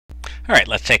All right,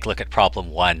 let's take a look at problem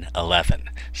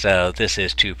 111. So this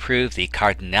is to prove the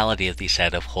cardinality of the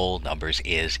set of whole numbers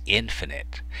is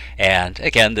infinite. And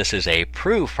again, this is a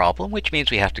proof problem, which means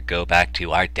we have to go back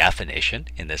to our definition.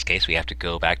 In this case, we have to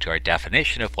go back to our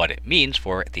definition of what it means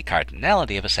for the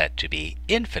cardinality of a set to be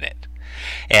infinite.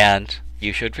 And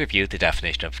you should review the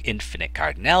definition of infinite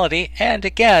cardinality, and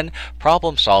again,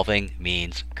 problem solving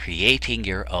means creating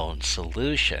your own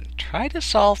solution. Try to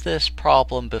solve this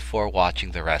problem before watching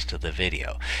the rest of the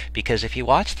video, because if you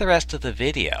watch the rest of the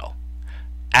video,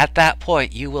 at that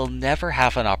point you will never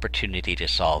have an opportunity to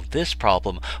solve this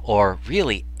problem, or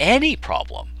really any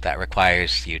problem that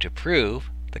requires you to prove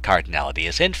the cardinality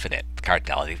is infinite. The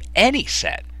cardinality of any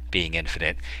set being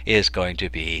infinite is going to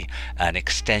be an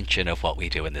extension of what we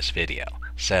do in this video.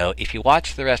 So if you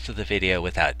watch the rest of the video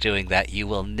without doing that, you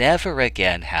will never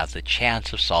again have the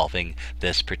chance of solving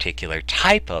this particular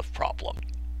type of problem.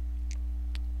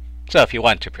 So if you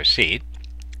want to proceed,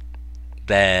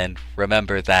 then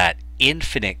remember that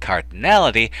infinite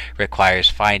cardinality requires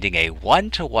finding a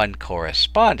one-to-one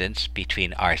correspondence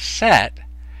between our set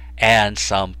and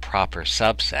some proper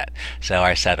subset. So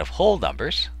our set of whole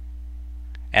numbers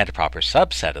and a proper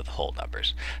subset of the whole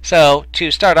numbers. So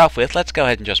to start off with, let's go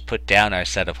ahead and just put down our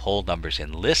set of whole numbers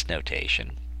in list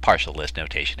notation, partial list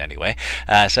notation anyway.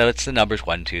 So it's the numbers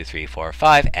 1, 2, 3, 4,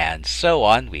 5, and so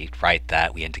on. We write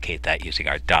that, we indicate that using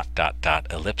our ...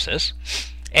 ellipsis.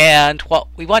 And what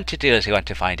we want to do is we want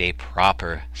to find a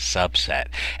proper subset.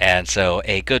 And so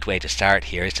a good way to start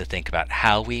here is to think about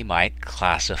how we might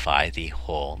classify the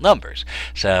whole numbers.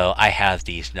 So I have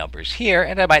these numbers here,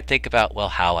 and I might think about, well,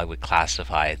 how I would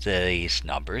classify these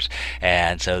numbers.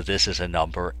 And so this is a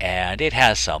number and it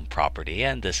has some property,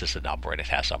 and this is a number and it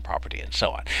has some property, and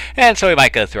so on. And so we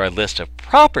might go through our list of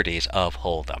properties of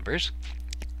whole numbers.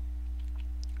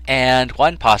 And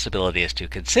one possibility is to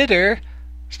consider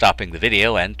stopping the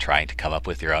video and trying to come up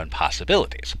with your own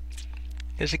possibilities.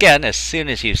 Because again, as soon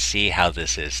as you see how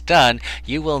this is done,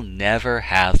 you will never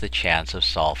have the chance of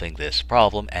solving this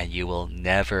problem, and you will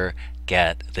never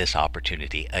get this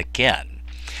opportunity again.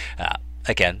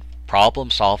 Again,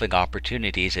 problem-solving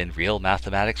opportunities in real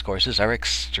mathematics courses are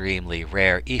extremely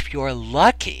rare. If you're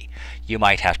lucky, you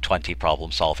might have 20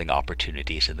 problem-solving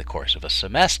opportunities in the course of a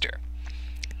semester.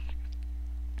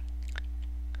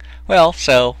 Well,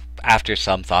 so after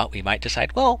some thought, we might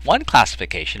decide, well, one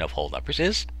classification of whole numbers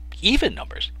is even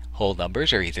numbers. Whole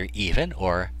numbers are either even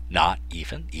or not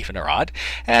even or odd.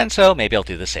 And so maybe I'll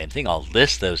do the same thing. I'll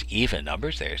list those even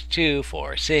numbers. There's 2,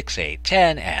 4, 6, 8,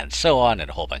 10, and so on, and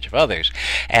a whole bunch of others.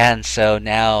 And so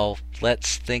now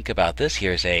let's think about this.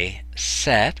 Here's a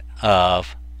set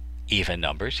of even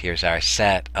numbers. Here's our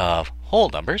set of whole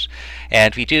numbers,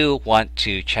 and we do want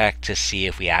to check to see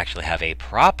if we actually have a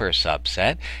proper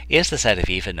subset. Is the set of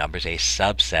even numbers a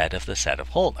subset of the set of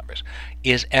whole numbers?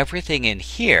 Is everything in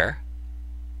here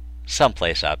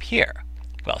someplace up here?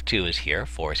 Well, 2 is here,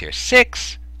 4 is here,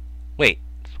 6, wait,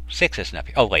 6 isn't up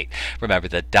here. Oh wait, remember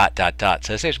the ...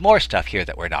 says there's more stuff here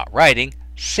that we're not writing.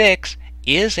 6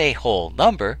 is a whole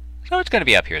number, so it's going to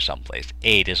be up here someplace.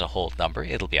 8 is a whole number,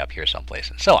 it'll be up here someplace,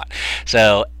 and so on.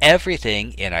 So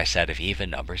everything in our set of even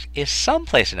numbers is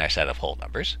someplace in our set of whole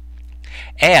numbers.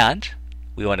 And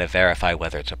we want to verify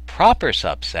whether it's a proper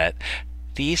subset.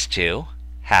 These two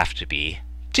have to be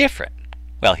different.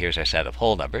 Well, here's our set of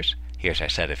whole numbers. Here's our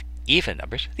set of even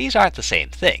numbers. These aren't the same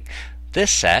thing.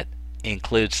 This set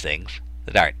includes things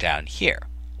that aren't down here.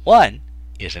 1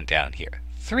 isn't down here.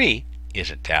 3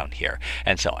 isn't down here,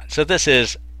 and so on. So this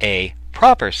is a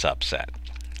proper subset.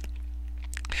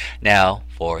 Now,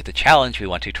 for the challenge, we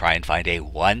want to try and find a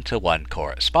one-to-one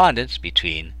correspondence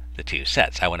between the two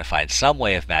sets. I want to find some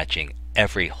way of matching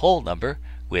every whole number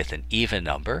with an even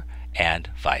number and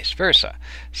vice versa.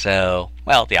 So,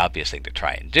 well, the obvious thing to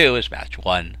try and do is match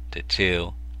 1 to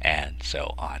 2 and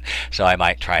so on. So I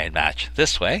might try and match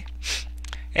this way.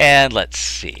 And let's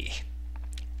see.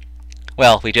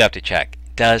 Well, we do have to check.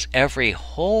 Does every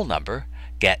whole number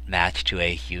get matched to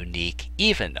a unique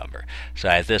even number? So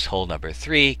I have this whole number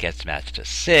 3 gets matched to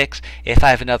 6. If I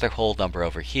have another whole number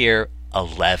over here,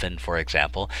 11 for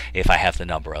example, if I have the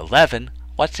number 11,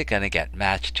 what's it going to get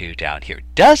matched to down here?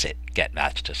 Does it get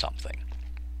matched to something?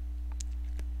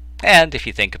 And if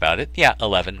you think about it, yeah,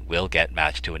 11 will get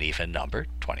matched to an even number,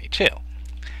 22.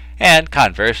 And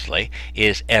conversely,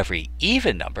 is every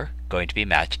even number going to be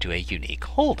matched to a unique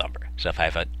whole number? So if I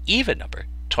have an even number,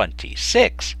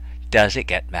 26, does it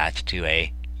get matched to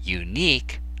a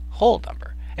unique whole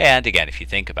number? And again, if you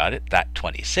think about it, that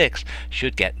 26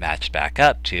 should get matched back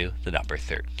up to the number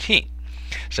 13.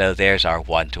 So there's our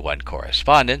one-to-one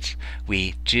correspondence.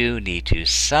 We do need to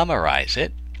summarize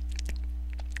it.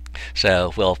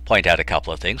 So we'll point out a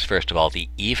couple of things. First of all, the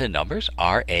even numbers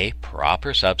are a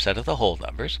proper subset of the whole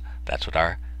numbers. That's what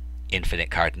our infinite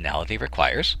cardinality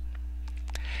requires.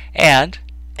 And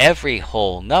every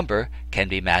whole number can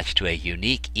be matched to a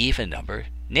unique even number,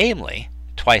 namely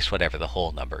twice whatever the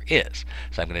whole number is.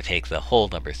 So I'm going to take the whole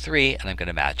number 3 and I'm going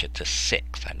to match it to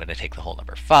 6. I'm going to take the whole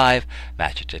number 5,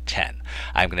 match it to 10.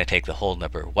 I'm going to take the whole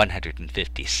number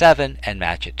 157 and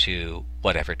match it to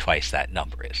whatever twice that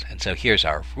number is. And so here's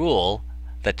our rule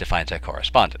that defines our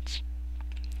correspondence.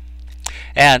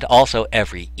 And also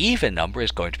every even number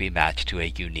is going to be matched to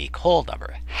a unique whole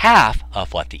number, half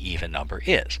of what the even number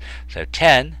is. So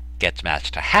 10 gets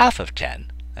matched to half of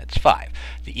 10, that's 5.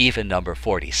 The even number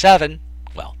 47,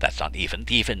 well, that's not even.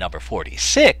 The even number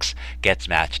 46 gets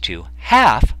matched to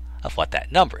half of what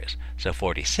that number is. So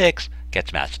 46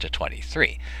 gets matched to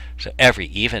 23. So every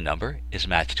even number is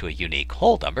matched to a unique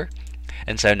whole number.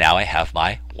 And so now I have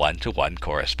my one-to-one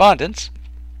correspondence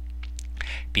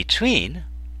between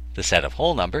the set of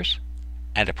whole numbers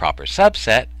and a proper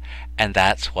subset, and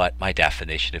that's what my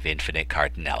definition of infinite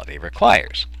cardinality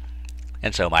requires.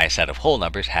 And so my set of whole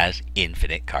numbers has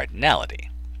infinite cardinality.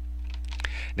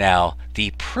 Now,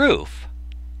 the proof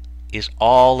is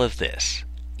all of this.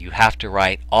 You have to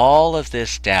write all of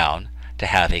this down to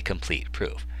have a complete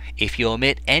proof. If you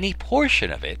omit any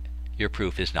portion of it, your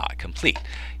proof is not complete.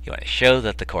 You want to show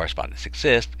that the correspondence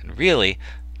exists, and really,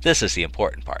 this is the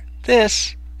important part.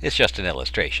 This is just an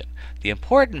illustration. The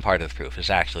important part of the proof is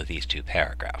actually these two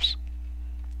paragraphs.